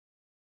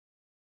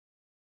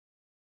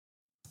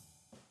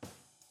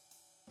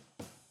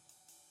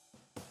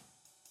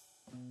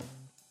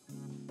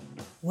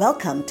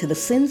Welcome to The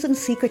Sins and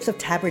Secrets of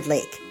Tabard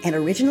Lake, an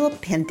original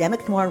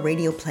pandemic noir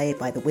radio play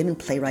by the women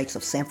playwrights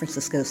of San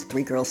Francisco's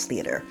Three Girls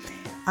Theater.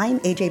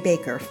 I'm AJ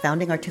Baker,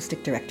 founding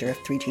artistic director of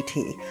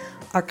 3GT.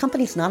 Our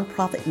company's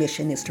nonprofit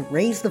mission is to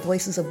raise the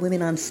voices of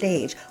women on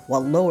stage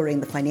while lowering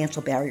the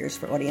financial barriers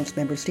for audience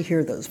members to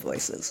hear those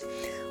voices.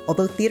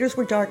 Although theaters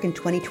were dark in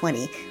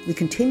 2020, we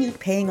continued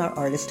paying our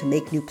artists to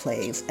make new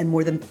plays, and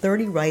more than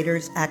 30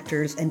 writers,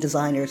 actors, and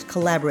designers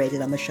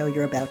collaborated on the show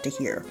you're about to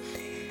hear.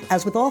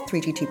 As with all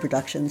 3GT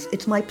productions,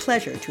 it's my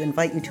pleasure to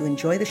invite you to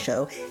enjoy the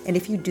show, and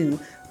if you do,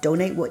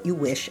 donate what you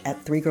wish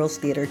at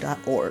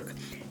threegirlstheater.org.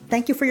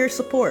 Thank you for your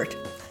support.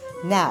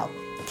 Now,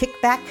 kick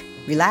back,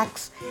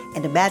 relax,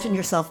 and imagine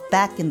yourself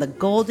back in the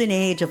golden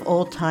age of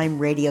old-time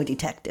radio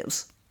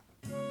detectives.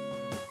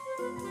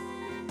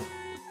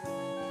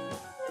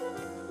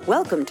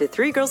 Welcome to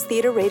Three Girls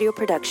Theater radio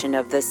production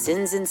of The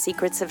Sins and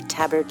Secrets of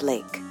Tabard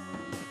Lake.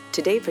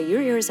 Today, for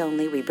your ears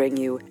only, we bring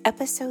you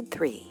Episode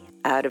 3,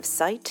 Out of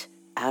Sight,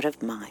 Out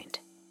of Mind.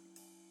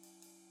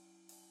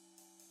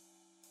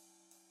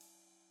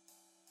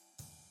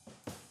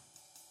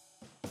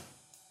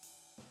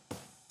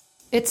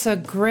 It's a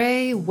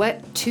gray,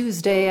 wet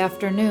Tuesday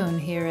afternoon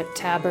here at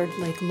Tabard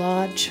Lake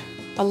Lodge,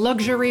 a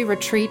luxury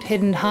retreat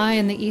hidden high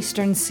in the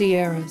eastern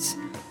Sierras.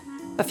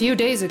 A few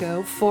days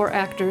ago, 4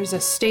 actors, a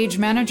stage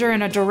manager,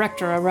 and a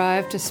director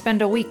arrived to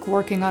spend a week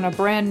working on a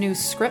brand new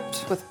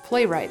script with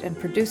playwright and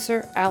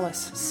producer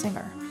Alice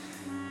Singer.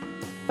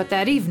 But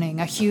that evening,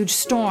 a huge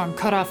storm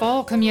cut off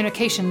all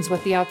communications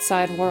with the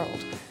outside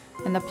world,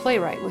 and the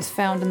playwright was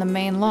found in the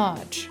main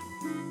lodge,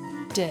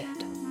 dead.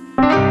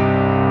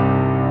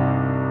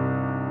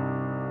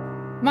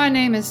 My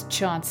name is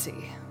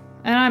Chauncey,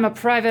 and I'm a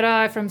private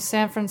eye from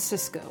San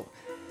Francisco.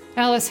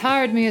 Alice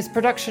hired me as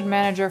production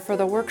manager for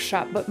the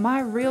workshop, but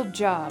my real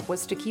job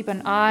was to keep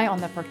an eye on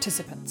the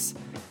participants.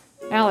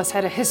 Alice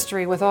had a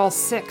history with all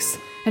 6,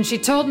 and she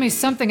told me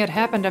something had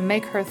happened to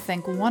make her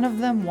think one of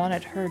them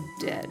wanted her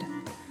dead.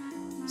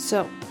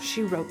 So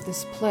she wrote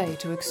this play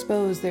to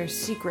expose their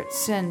secret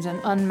sins and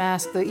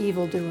unmask the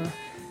evildoer.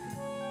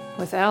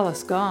 With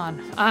Alice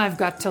gone, I've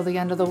got till the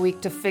end of the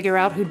week to figure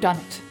out who done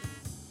it.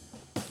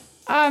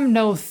 I'm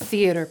no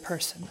theater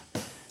person,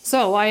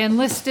 so I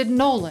enlisted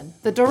Nolan,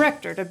 the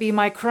director, to be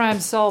my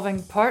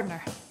crime-solving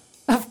partner.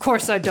 Of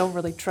course, I don't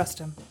really trust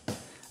him.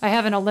 I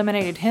haven't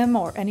eliminated him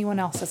or anyone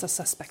else as a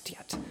suspect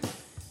yet.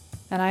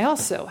 And I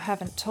also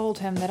haven't told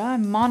him that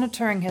I'm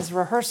monitoring his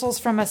rehearsals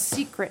from a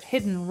secret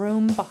hidden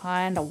room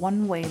behind a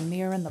one-way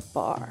mirror in the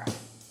bar.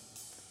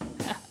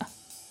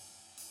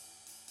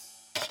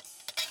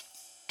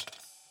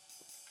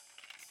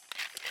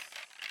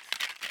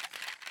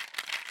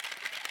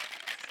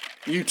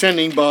 You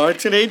tending bar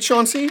today,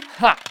 Chauncey?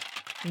 Ha!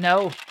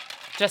 No,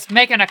 just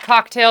making a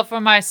cocktail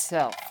for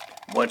myself.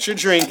 What you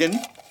drinking?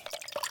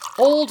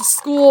 Old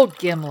school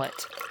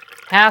gimlet.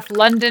 Half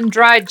London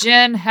dry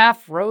gin,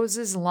 half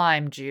Rose's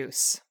lime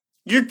juice.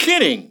 You're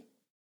kidding!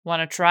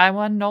 Want to try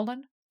one,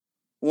 Nolan?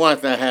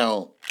 What the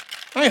hell?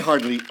 I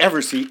hardly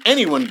ever see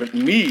anyone but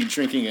me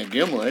drinking a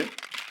gimlet.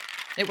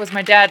 It was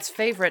my dad's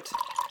favorite.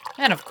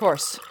 And of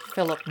course,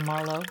 Philip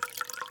Marlowe.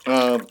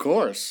 Of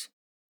course.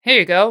 Here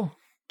you go.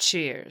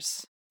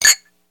 Cheers.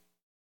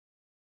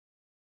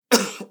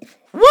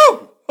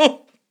 Woo!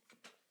 Oh,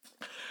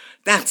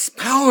 that's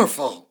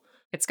powerful.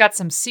 It's got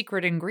some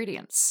secret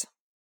ingredients.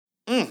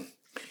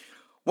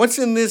 What's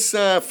in this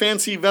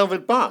fancy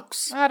velvet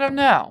box? I don't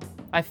know.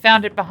 I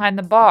found it behind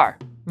the bar.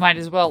 Might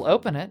as well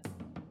open it.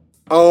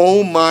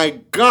 Oh my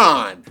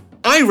God!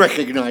 I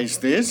recognize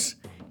this.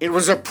 It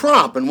was a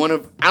prop in one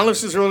of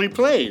Alice's early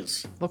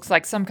plays. Looks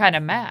like some kind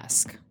of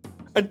mask.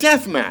 A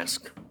death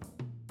mask.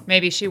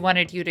 Maybe she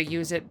wanted you to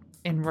use it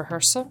in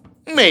rehearsal?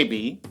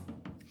 Maybe.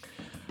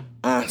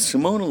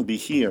 Simone will be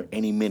here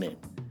any minute.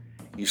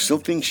 You still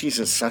think she's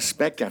a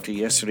suspect after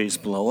yesterday's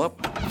blow-up?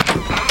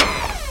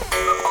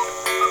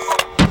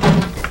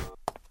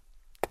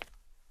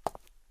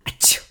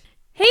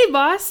 Hey,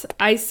 boss.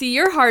 I see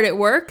you're hard at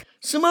work.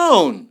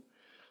 Simone!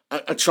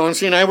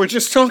 Chauncey and I were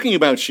just talking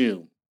about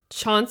you.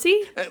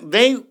 Chauncey?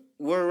 They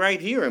were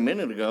right here a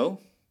minute ago.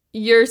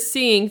 You're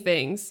seeing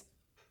things.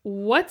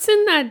 What's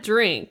in that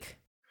drink?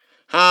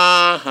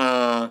 Ha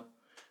ha.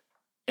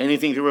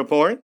 Anything to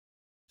report?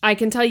 I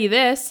can tell you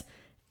this.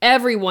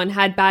 Everyone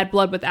had bad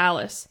blood with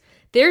Alice.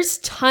 There's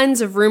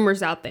tons of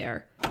rumors out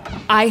there.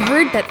 I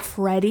heard that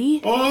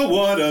Freddie... Oh,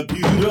 what a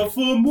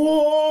beautiful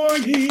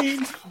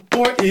morning!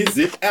 Or is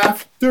it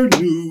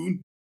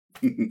afternoon?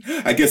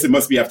 I guess it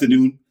must be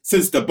afternoon,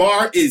 since the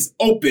bar is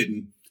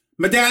open.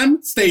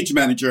 Madame, stage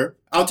manager,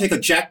 I'll take a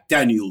Jack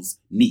Daniels,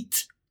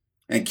 neat.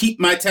 And keep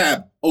my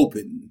tab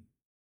open.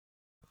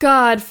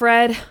 God,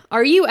 Fred,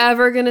 are you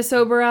ever gonna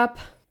sober up?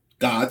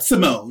 God,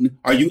 Simone,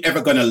 are you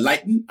ever gonna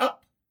lighten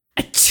up?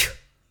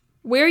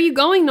 Where are you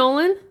going,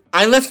 Nolan?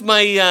 I left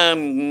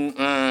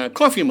my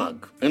coffee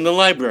mug in the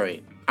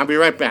library. I'll be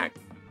right back.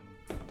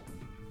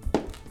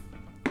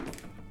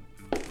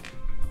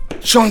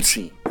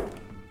 Chauncey,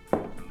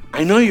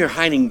 I know you're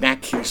hiding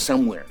back here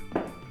somewhere.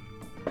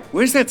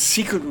 Where's that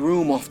secret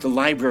room off the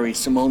library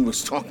Simone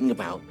was talking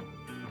about?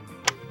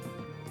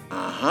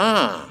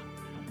 Aha!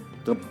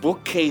 The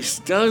bookcase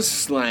does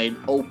slide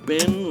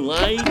open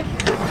like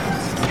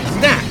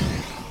that.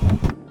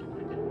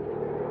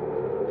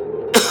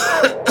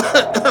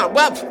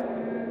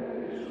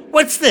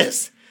 What's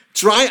this?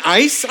 Dry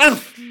ice?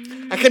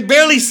 I can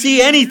barely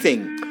see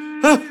anything.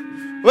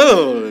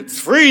 Whoa, it's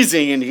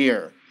freezing in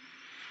here.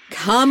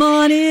 Come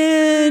on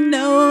in,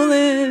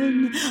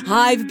 Nolan.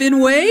 I've been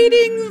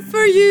waiting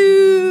for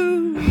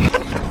you.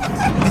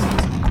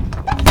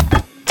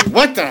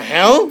 What the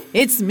hell?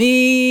 It's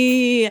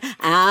me,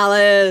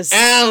 Alice.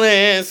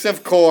 Alice,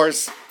 of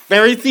course.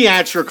 Very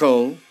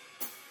theatrical.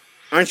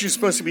 Aren't you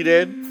supposed to be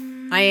dead?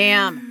 I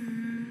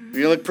am.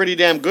 You look pretty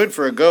damn good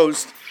for a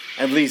ghost.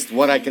 At least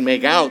what I can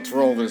make out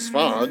through all this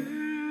fog.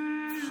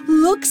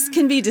 Looks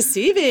can be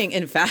deceiving.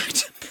 In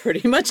fact,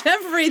 pretty much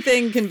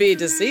everything can be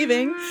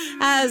deceiving,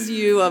 as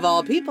you, of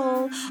all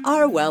people,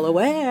 are well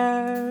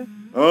aware.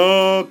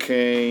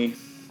 Okay.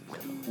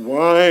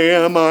 Why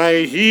am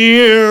I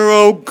here,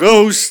 oh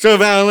ghost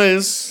of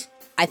Alice?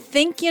 I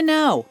think you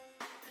know.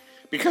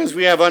 Because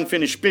we have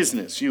unfinished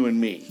business, you and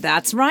me.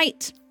 That's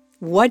right.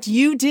 What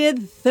you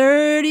did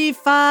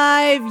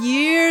 35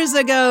 years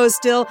ago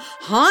still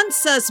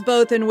haunts us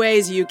both in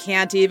ways you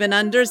can't even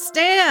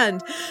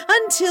understand.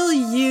 Until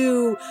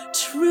you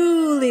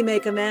truly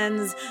make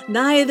amends,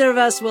 neither of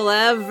us will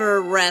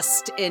ever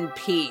rest in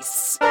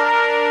peace.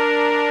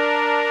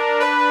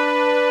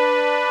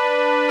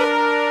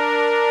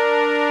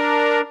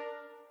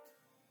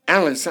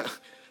 Alice,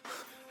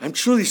 I'm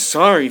truly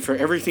sorry for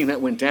everything that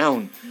went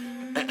down.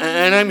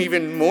 And I'm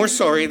even more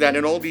sorry that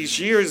in all these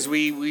years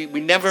we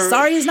never...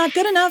 Sorry is not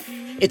good enough.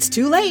 It's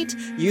too late.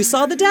 You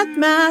saw the death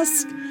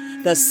mask.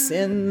 The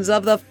sins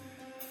of the...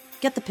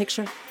 Get the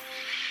picture?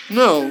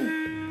 No.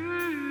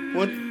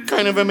 What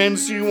kind of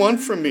amends do you want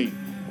from me?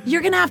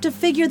 You're gonna have to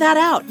figure that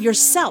out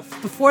yourself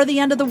before the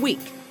end of the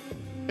week.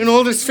 And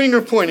all this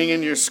finger pointing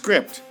in your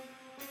script.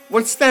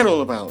 What's that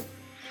all about?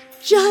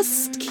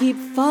 Just keep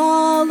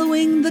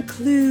following the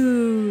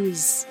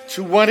clues.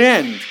 To what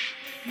end?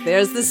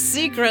 There's the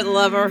secret,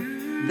 lover.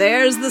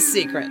 There's the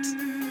secret.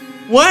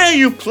 Why are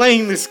you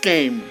playing this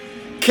game?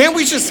 Can't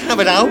we just have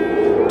it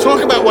out?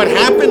 Talk about what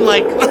happened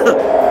like...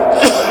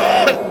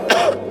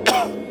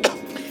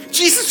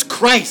 Jesus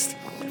Christ!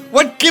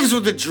 What gives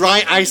with the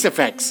dry ice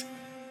effects?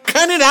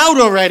 Cut it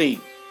out already!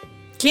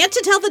 Can't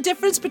you tell the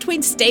difference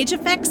between stage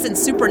effects and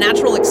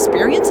supernatural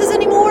experiences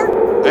anymore?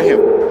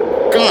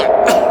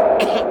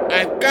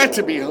 I've got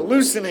to be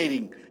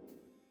hallucinating.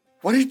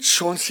 What did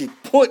Chauncey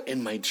put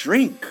in my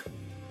drink?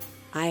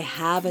 I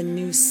have a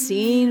new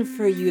scene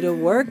for you to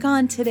work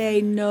on today,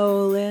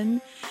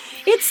 Nolan.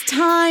 It's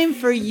time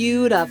for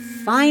you to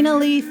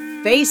finally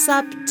face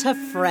up to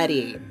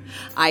Freddy.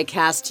 I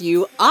cast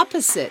you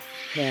opposite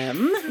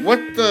him. What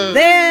the...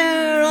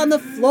 There on the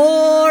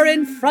floor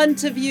in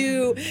front of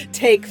you.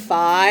 Take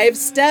 5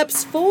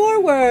 steps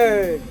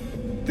forward.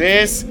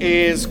 This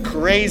is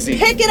crazy.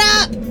 Pick it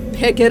up!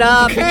 Pick it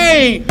up!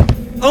 Okay!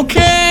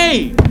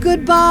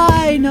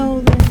 Goodbye,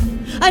 Nolan.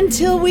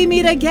 Until we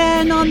meet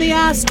again on the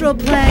astral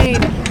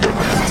plane.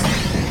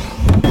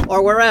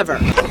 Or wherever.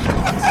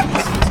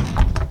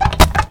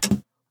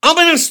 I'm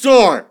in a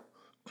store!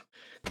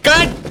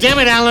 God damn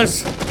it,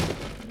 Alice!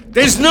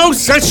 There's no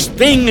such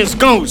thing as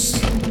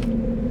ghosts!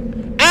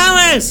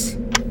 Alice!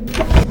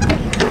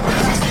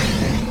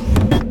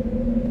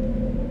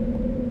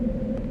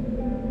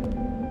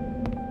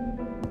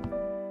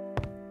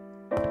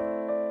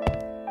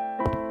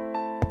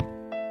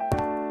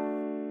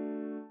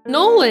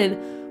 Nolan,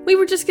 we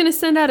were just gonna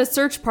send out a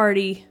search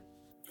party.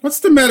 What's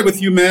the matter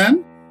with you,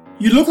 man?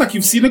 You look like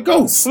you've seen a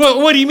ghost. Well,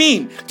 what do you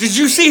mean? Did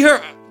you see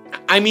her?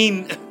 I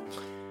mean,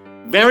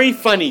 very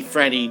funny,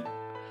 Freddy.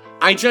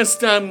 I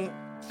just,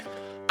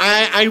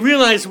 I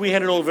realized we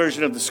had an old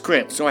version of the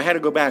script, so I had to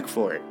go back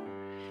for it.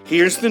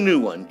 Here's the new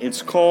one.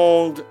 It's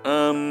called,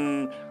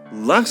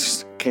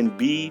 Lust Can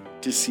Be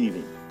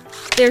Deceiving.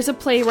 There's a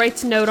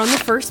playwright's note on the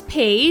first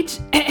page.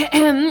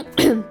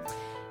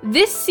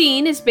 This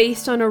scene is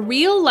based on a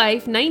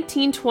real-life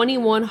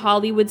 1921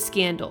 Hollywood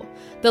scandal,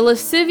 the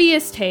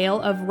lascivious tale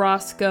of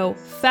Roscoe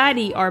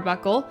Fatty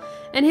Arbuckle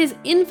and his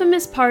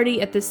infamous party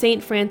at the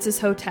St.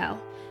 Francis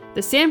Hotel.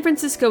 The San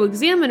Francisco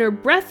Examiner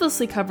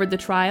breathlessly covered the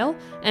trial,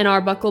 and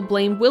Arbuckle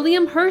blamed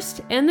William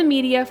Hearst and the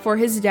media for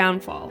his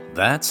downfall.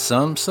 That's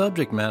some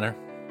subject matter.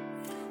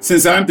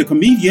 Since I'm the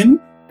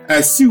comedian, I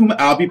assume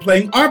I'll be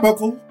playing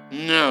Arbuckle.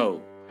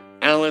 No.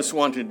 Alice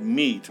wanted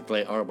me to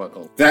play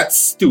Arbuckle. That's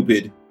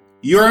stupid.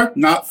 You're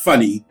not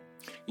funny.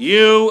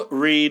 You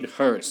read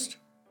Hearst.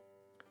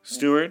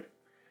 Stuart,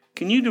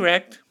 can you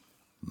direct?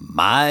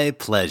 My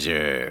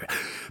pleasure.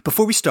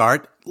 Before we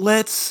start,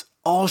 let's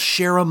all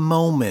share a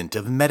moment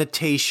of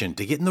meditation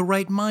to get in the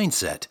right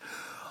mindset.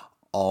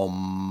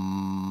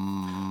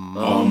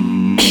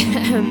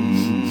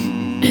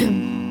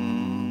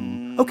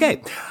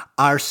 Okay,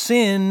 our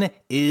sin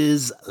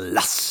is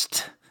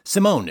lust.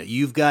 Simone,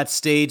 you've got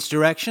stage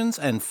directions,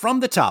 and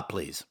from the top,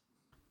 please.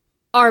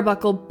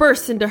 Arbuckle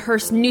bursts into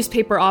Hearst's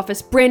newspaper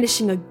office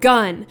brandishing a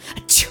gun.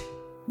 Achoo!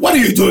 What are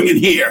you doing in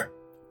here?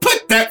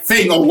 Put that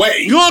thing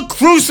away! You're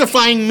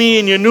crucifying me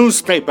in your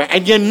newspaper,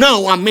 and you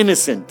know I'm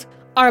innocent.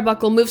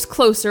 Arbuckle moves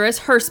closer as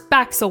Hearst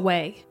backs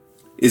away.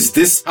 Is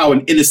this how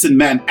an innocent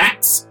man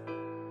acts?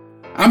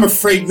 I'm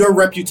afraid your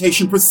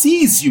reputation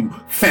precedes you,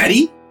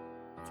 fatty.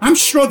 I'm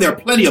sure there are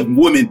plenty of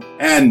women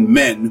and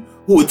men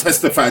who would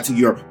testify to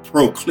your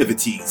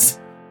proclivities.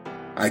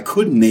 I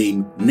could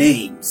name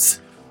names.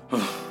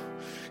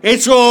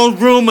 It's all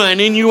rumor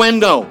and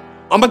innuendo.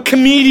 I'm a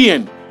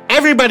comedian.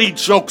 Everybody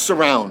jokes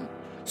around.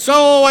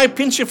 So I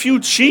pinch a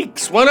few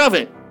cheeks. What of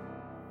it?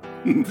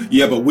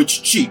 Yeah, but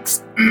which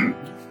cheeks?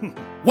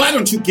 Why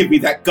don't you give me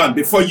that gun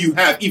before you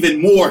have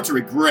even more to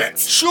regret?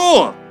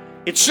 Sure.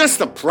 It's just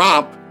a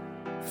prop.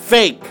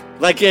 Fake,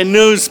 like your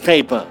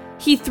newspaper.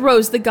 He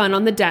throws the gun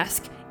on the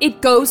desk.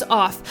 It goes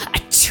off.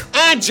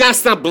 Achoo!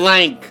 Just a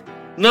blank.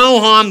 No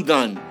harm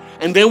done.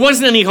 And there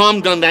wasn't any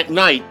harm done that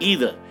night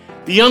either.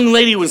 The young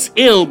lady was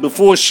ill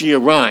before she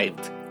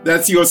arrived.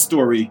 That's your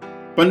story,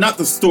 but not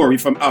the story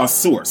from our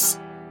source.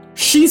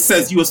 She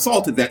says you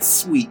assaulted that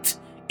sweet,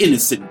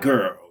 innocent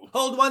girl.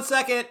 Hold 1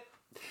 second.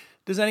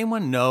 Does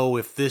anyone know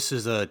if this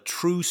is a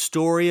true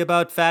story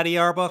about Fatty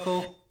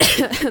Arbuckle?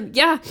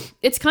 Yeah,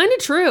 it's kind of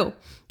true.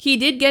 He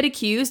did get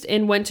accused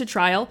and went to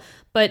trial,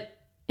 but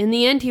in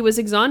the end he was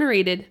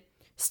exonerated.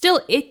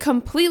 Still, it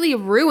completely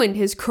ruined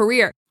his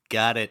career.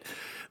 Got it.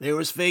 There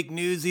was fake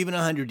news even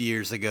 100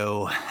 years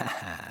ago.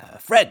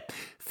 Fred,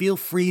 feel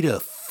free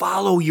to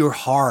follow your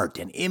heart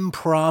and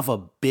improv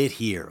a bit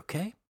here,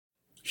 okay?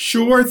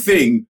 Sure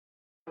thing.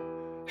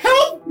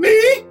 Help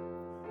me!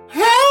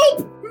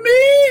 Help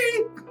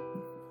me!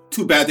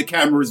 Too bad the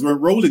cameras weren't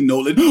rolling,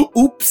 Nolan.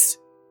 Oops.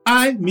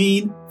 I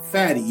mean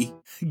fatty.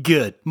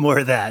 Good. More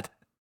of that.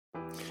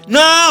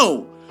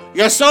 No!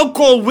 Your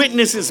so-called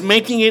witness is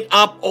making it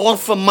up all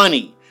for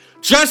money.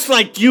 Just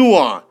like you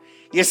are.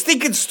 Your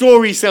stinking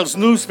story sells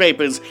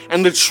newspapers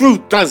and the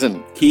truth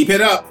doesn't. Keep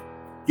it up.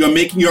 You're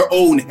making your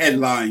own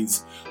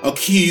headlines.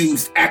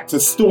 Accused actor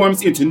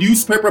storms into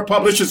newspaper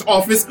publisher's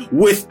office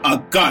with a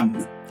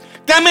gun.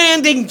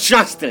 Demanding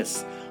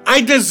justice.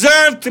 I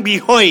deserve to be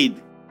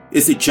heard.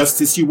 Is it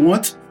justice you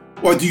want?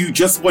 Or do you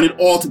just want it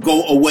all to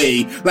go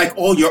away like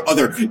all your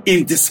other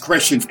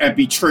indiscretions and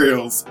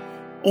betrayals?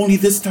 Only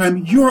this time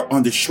you're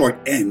on the short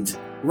end,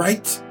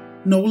 right,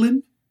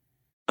 Nolan?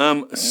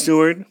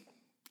 Stewart,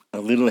 a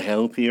little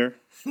help here?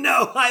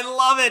 No, I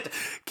love it.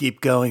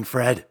 Keep going,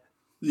 Fred.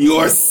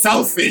 You're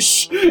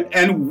selfish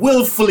and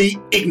willfully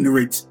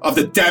ignorant of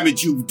the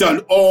damage you've done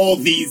all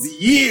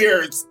these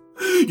years.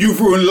 You've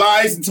ruined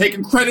lives and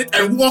taken credit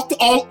and walked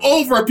all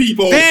over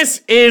people.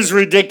 This is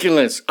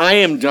ridiculous. I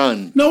am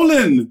done.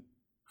 Nolan,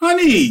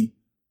 honey,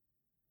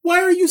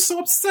 why are you so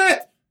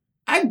upset?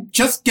 I'm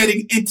just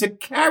getting into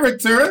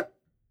character.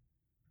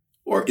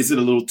 Or is it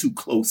a little too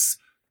close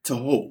to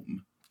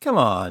home? Come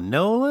on,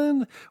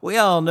 Nolan. We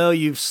all know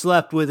you've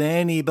slept with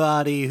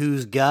anybody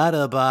who's got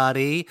a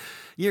body.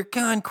 Your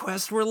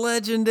conquests were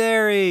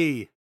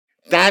legendary.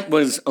 That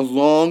was a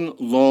long,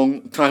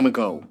 long time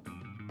ago.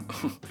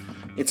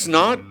 It's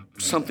not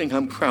something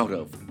I'm proud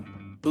of.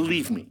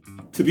 Believe me.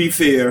 To be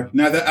fair,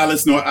 neither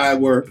Alice nor I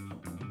were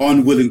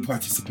unwilling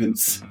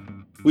participants.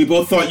 We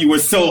both thought you were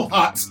so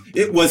hot,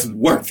 it was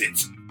worth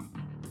it.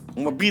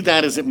 Well, be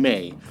that as it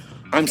may,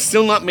 I'm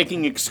still not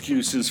making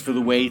excuses for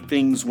the way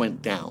things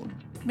went down.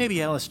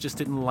 Maybe Alice just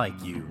didn't like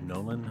you,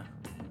 Nolan.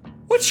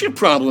 What's your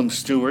problem,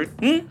 Stewart?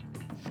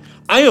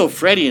 I owe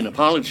Freddie an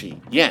apology,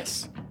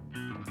 yes.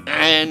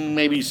 And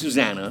maybe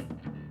Susanna.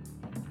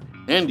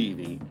 And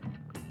Evie.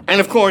 And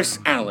of course,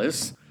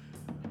 Alice.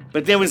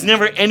 But there was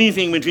never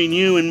anything between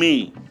you and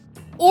me.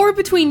 Or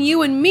between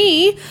you and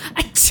me.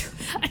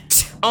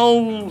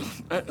 Oh,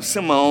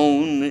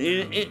 Simone,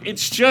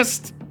 it's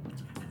just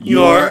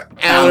your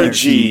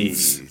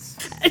allergies.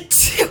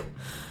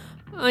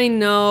 I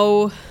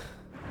know.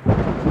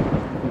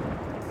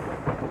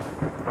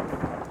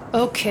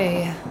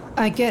 Okay,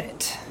 I get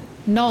it.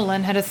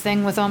 Nolan had a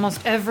thing with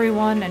almost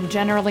everyone and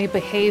generally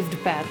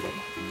behaved badly.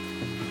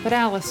 But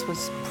Alice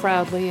was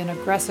proudly and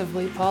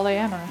aggressively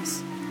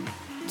polyamorous.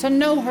 To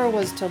know her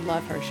was to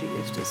love her, she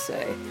used to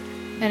say.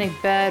 Any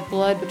bad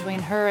blood between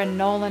her and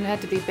Nolan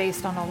had to be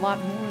based on a lot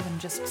more than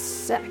just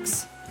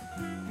sex.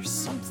 There's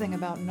something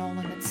about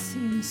Nolan that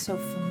seems so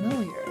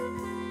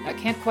familiar. I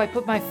can't quite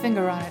put my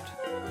finger on it.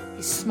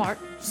 He's smart,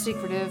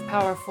 secretive,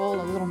 powerful,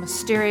 a little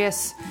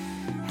mysterious,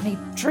 and he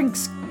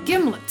drinks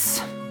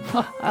gimlets.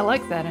 I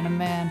like that in a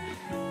man.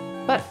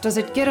 But does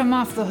it get him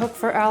off the hook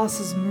for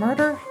Alice's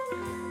murder?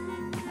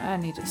 I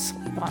need to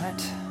sleep on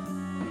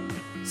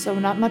it. So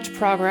not much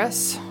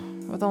progress.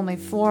 With only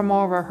 4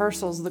 more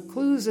rehearsals, the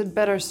clues had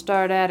better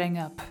start adding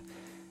up.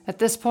 At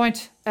this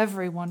point,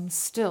 everyone's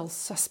still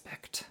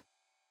suspect.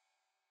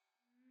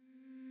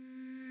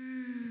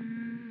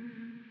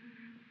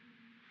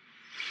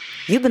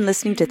 You've been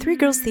listening to Three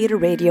Girls Theater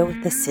Radio,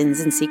 The Sins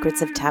and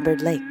Secrets of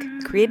Tabard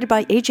Lake, created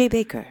by A.J.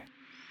 Baker.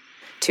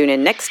 Tune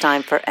in next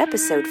time for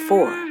Episode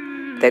 4,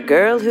 The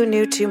Girl Who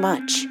Knew Too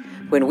Much,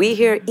 when we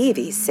hear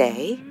Evie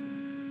say,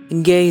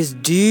 "Gaze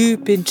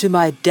deep into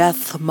my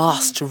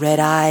death-mossed red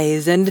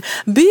eyes and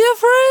be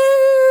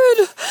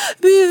afraid!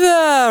 Be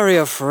very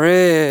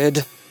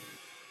afraid!"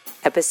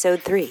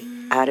 Episode 3,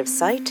 Out of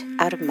Sight,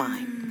 Out of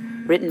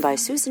Mind. Written by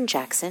Susan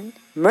Jackson,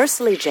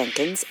 Merciley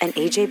Jenkins, and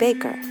A.J.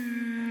 Baker.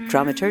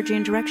 Dramaturgy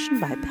and direction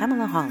by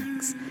Pamela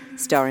Hollings.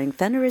 Starring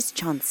Fenner as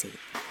Chauncey,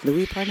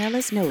 Louis Parnell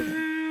as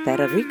Nolan,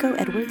 Federico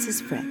Edwards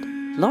as Fred,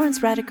 Lawrence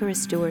Radiker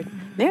as Stuart,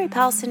 Mary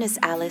Powelson as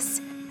Alice,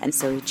 and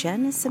Zoe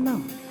Chen as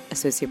Simone.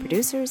 Associate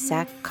producer,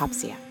 Zach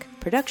Kopsiak.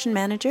 Production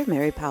manager,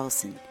 Mary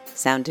Powelson.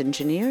 Sound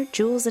engineer,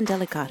 Jules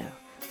Indelicato.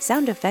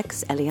 Sound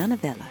effects, Eliana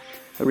Vela.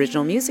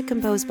 Original music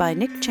composed by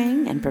Nick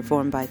Chang and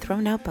performed by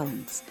Thrown Out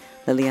Bones,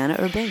 Liliana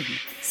Urbane,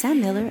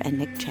 Sam Miller, and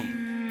Nick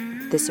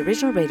Chang. This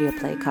original radio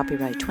play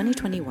copyright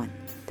 2021,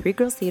 Three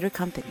Girls Theater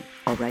Company,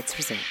 all rights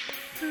reserved.